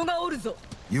は夫がおるぞ。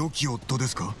良き夫で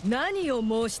すか。何を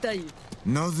申したい。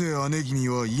なぜ姉君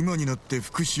は今になって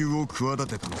復讐を企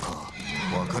てたのか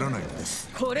わからないのです。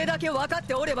これだけ分かっ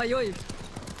ておればよい。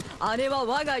姉は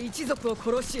我が一族を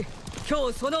殺し、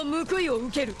今日その報いを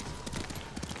受ける。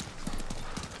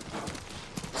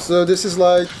 So this is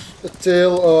like a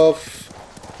tale of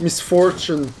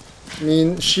misfortune. I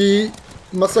mean,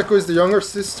 Masako is the younger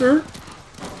sister,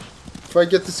 if I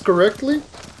get this correctly.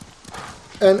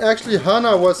 And actually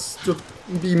Hana was to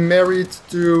be married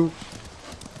to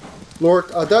Lord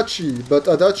Adachi, but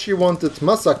Adachi wanted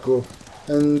Masako,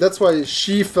 and that's why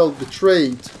she felt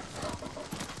betrayed.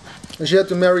 And she had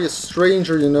to marry a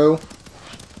stranger, you know.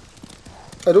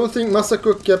 I don't think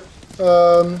Masako kept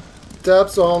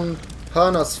tabs on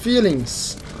Hana's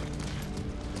feelings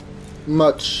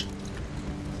much.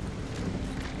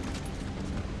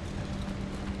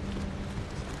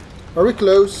 Are we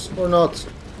close or not?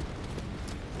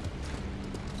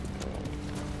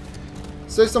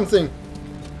 Say something.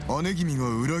 姉君が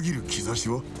裏切る兆し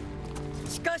は。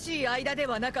近しい間で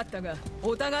はなかったが、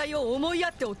お互いを思い合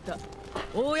っておった。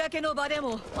公の場で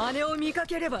も姉を見か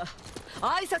ければ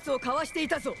挨拶を交わしてい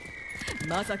たぞ。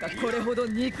まさかこれほど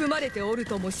憎まれておる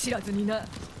とも知らずにな。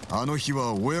あの日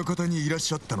は親方にいらっ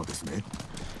しゃったのですね。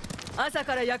朝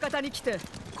から館に来て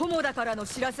菰田からの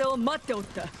知らせを待っておっ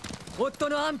た。夫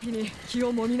の安否に気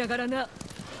をもみながらな。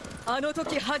あの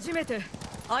時初めて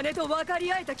姉と分か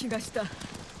り合えた気がした。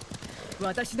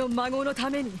私の孫のた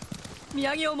めに土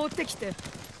産を持ってきて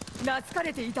懐か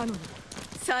れていたのに、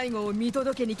最後を見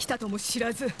届けに来たとも知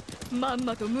らず、まん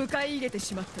まと迎え入れて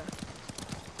しまっ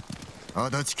た。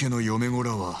足立家の嫁子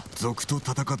らは賊と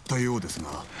戦ったようです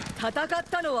が。戦っ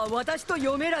たのは私と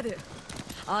嫁らで、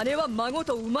姉は孫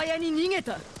と馬屋に逃げ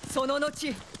た。その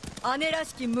後姉ら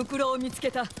しきムクロを見つけ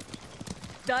た。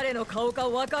誰の顔か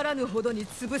わからぬほどに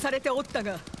潰されておった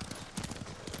が、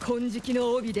金色の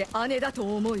帯で姉だと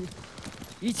思い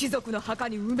一族の墓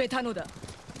に埋めたのだ。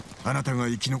あなたが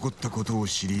生き残ったことを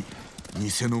知り、偽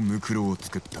のムクロを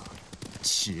作った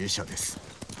知恵者です。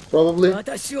Probably.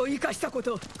 私を生かしたこ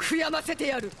と悔やませて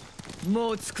やる。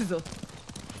もう着くぞ。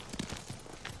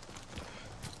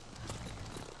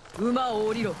馬を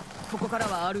降りろ。ここから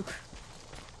は歩く。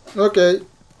 Okay.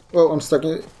 Well, I'm stuck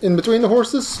in between the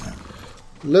horses.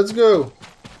 Let's go.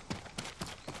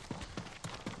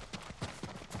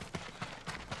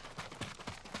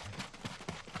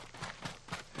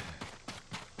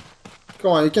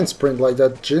 Come on, you can sprint like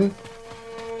that, Jin.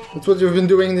 That's what you've been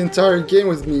doing the entire game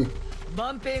with me.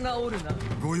 万兵がおるな。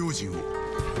ご用心を。ル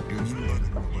ミンバーグ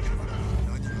の場所から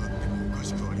何があってもおか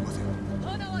しくありません。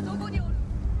花はどこにおる。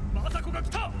マサコが来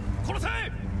た。殺せ。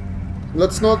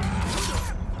 Let's not.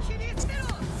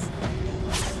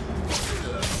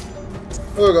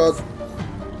 Oh god.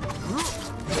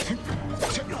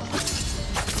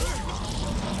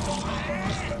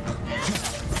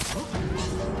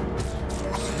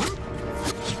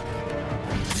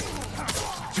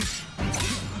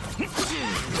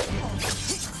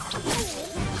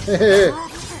 Hey.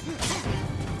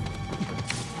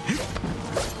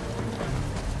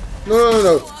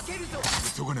 No.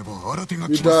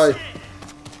 You die.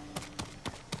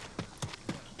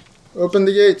 Open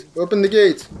the gate. Open the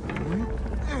gate.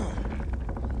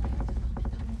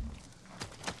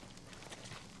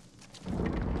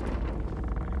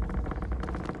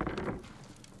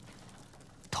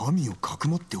 Tamiをかく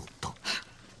まっておった。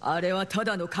あれはた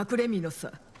だの隠れ身の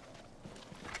さ。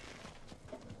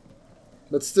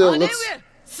 But still, 姉 let's. 上、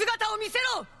姿を見せ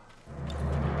ろ。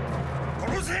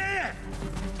殺せ。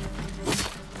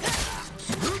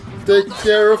take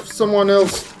care of someone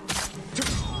else.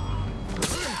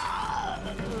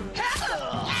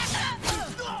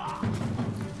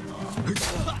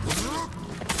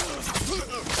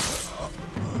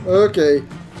 Okay,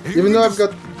 even though I've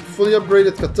got fully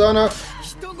upgraded katana.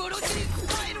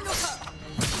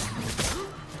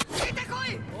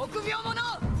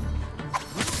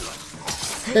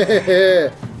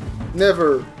 Hehehe,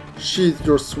 never sheath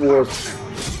your sword.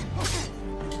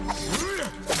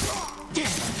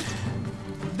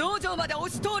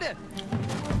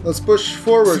 Let's push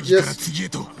forward, yes.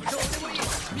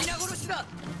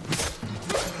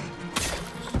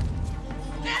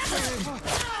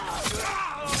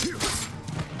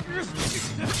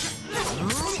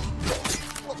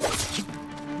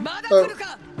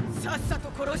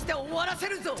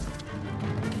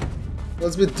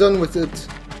 Let's be done with it.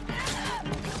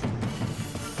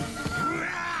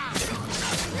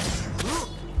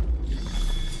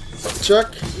 Check.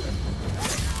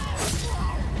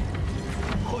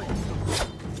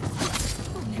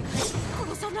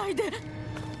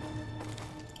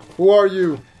 Who are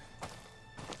you?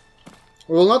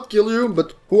 We will not kill you,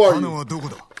 but who are you?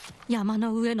 山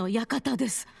の上の館で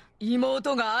す。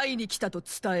妹が会いに来たと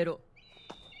伝えろ。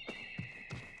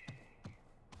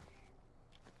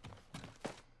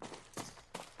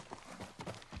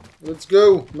Let's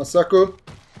go, Masako.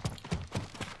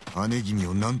 姉君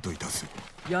を何といたす。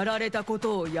やられたこ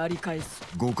とをやり返す。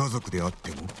ご家族であっ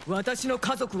ても。私の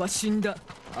家族は死んだ。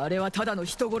あれはただの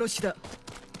人殺しだ。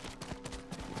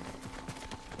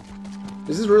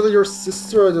Is it really your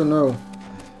sister? I don't know.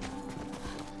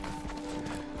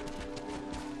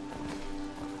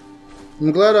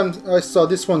 I'm glad I saw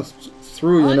this one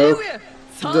through, you know?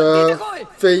 The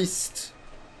faced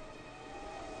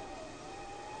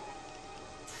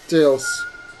tails.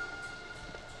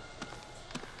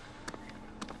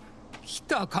 来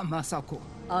たか、政子。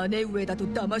姉上だと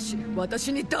騙し、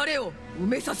私に誰を埋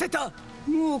めさせた。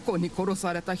猛虎に殺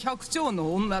された百姓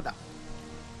の女だ。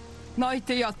泣い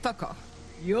てやったか。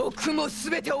よくも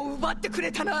全てを奪ってく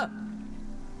れたな。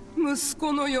息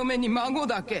子の嫁に孫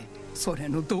だけ。それ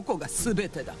のどこが全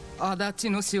てだ。足立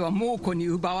の死は猛虎に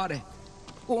奪われ、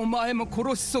お前も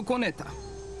殺し損ねた。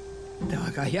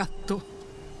だがやっと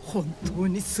本当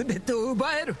に全てを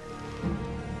奪える。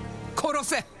殺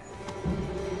せ。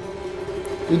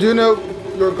 You do know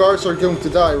your guards are going to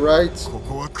die, right? こ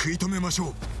こは食い止めましょ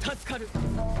う。助かる。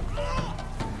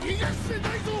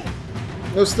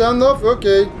 No standoff?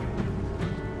 Okay.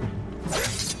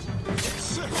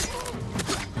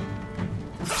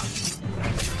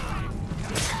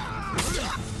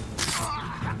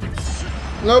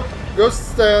 Nope,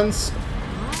 ghost stands.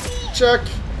 Check,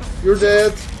 you're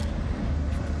dead.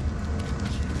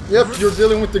 Yep, you're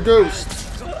dealing with the ghost.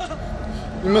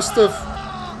 You must have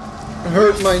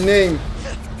heard my name.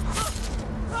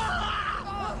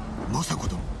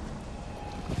 Masako.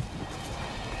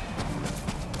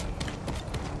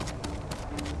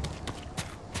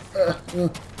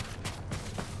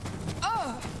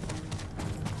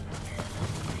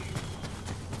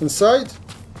 Inside?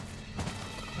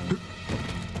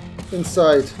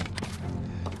 Inside.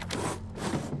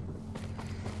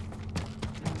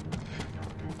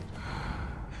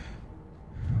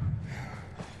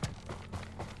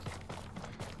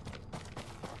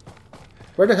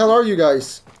 Where the hell are you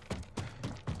guys?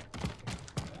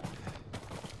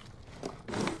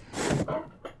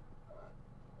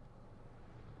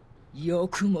よ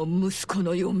くも息子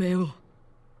の嫁を、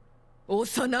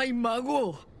幼い孫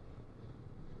を、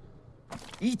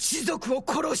一族を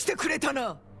殺してくれた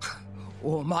な。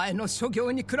お前の所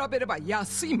業に比べれば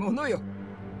安いものよ。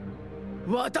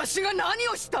私が何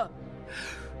をした？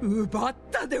奪っ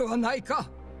たではないか。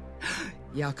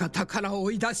館から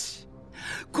追い出し、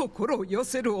心を寄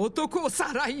せる男を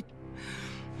さらい、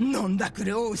飲んだく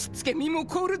れを押し付け身も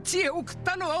凍る地へ送っ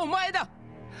たのはお前だ。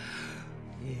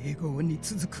永劫に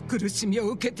続く苦しみ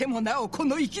を受けてもなおこ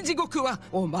の生き地獄は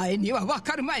お前には分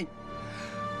かるまい。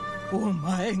お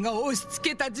前が押し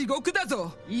付けた地獄だ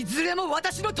ぞ。いずれも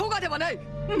私の咎ではない。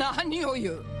何を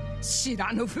言う。知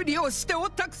らぬふりをしてお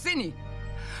ったくせに。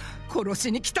殺し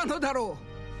に来たのだろう。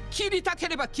切りたけ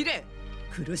れば切れ。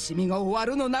苦しみが終わ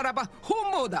るのならば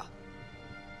本望だ。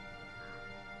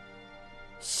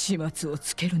始末を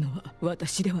つけるのは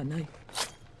私ではない。己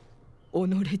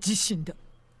自身だ。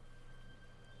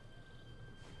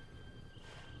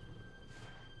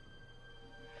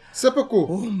Seppuku.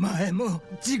 お前も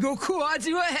地獄を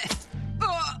味わえ。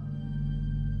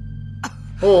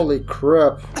Holy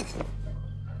crap.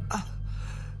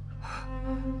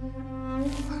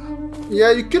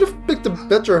 Yeah, you could have picked a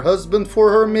better husband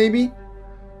for her, maybe.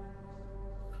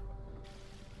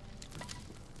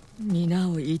 皆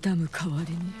を悼む代わ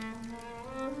りに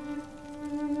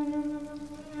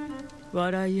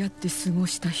笑い合って過ご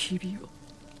した日々を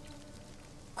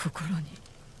心に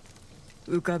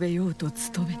浮かべようと努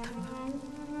めたが、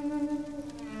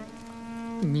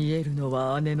見えるの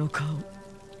は姉の顔、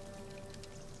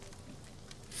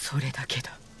それだけ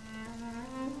だ。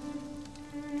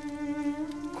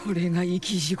これが生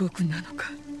き地獄なのか。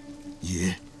い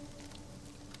え、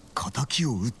仇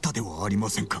を討ったではありま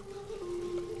せんか。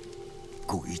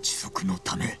ご一族の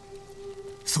ため、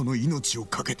その命を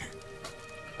懸けて、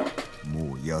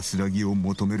もう安らぎを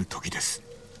求める時です。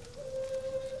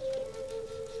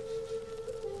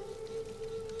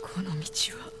この道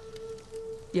は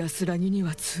安らぎに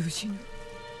は通じぬ。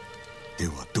で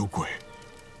はどこへ。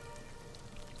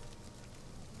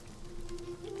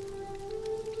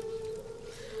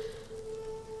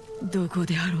どこ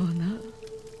であろうな。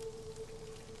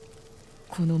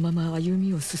このまま歩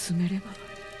みを進めれ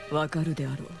ばわかるで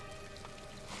あろう。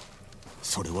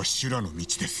それは修羅の道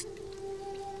です。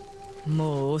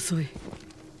もう遅い。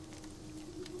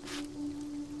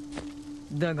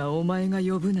だがお前が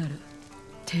呼ぶなら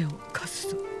手を貸す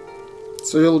ぞ。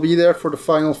 So you'll be there for the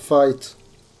final fight.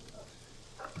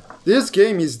 This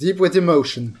game is deep with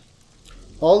emotion.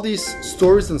 All these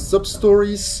stories and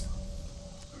sub-stories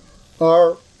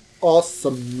are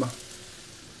awesome.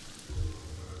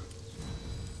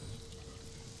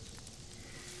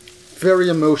 Very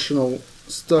emotional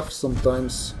stuff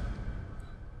sometimes.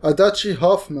 Adachi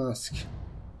half mask.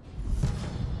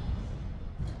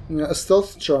 Yeah, a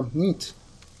stealth charm. Neat.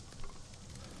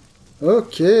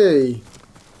 Okay.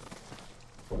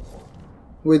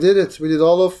 We did it. We did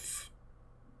all of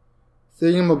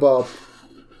Thingamabob.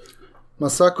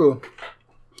 Masako.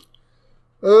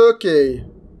 Okay.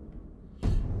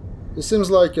 This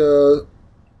seems like a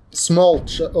small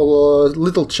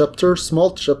little chapter,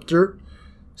 small chapter.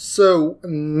 So,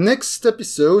 next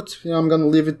episode, yeah, I'm gonna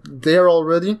leave it there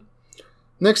already.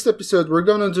 Next episode, we're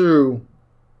gonna do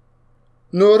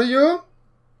Norio.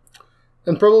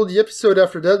 And probably the episode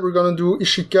after that, we're gonna do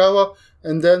Ishikawa.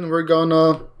 And then we're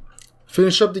gonna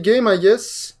finish up the game, I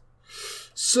guess.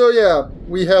 So yeah,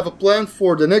 we have a plan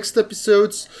for the next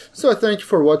episodes. So I thank you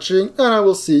for watching, and I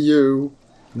will see you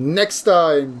next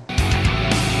time.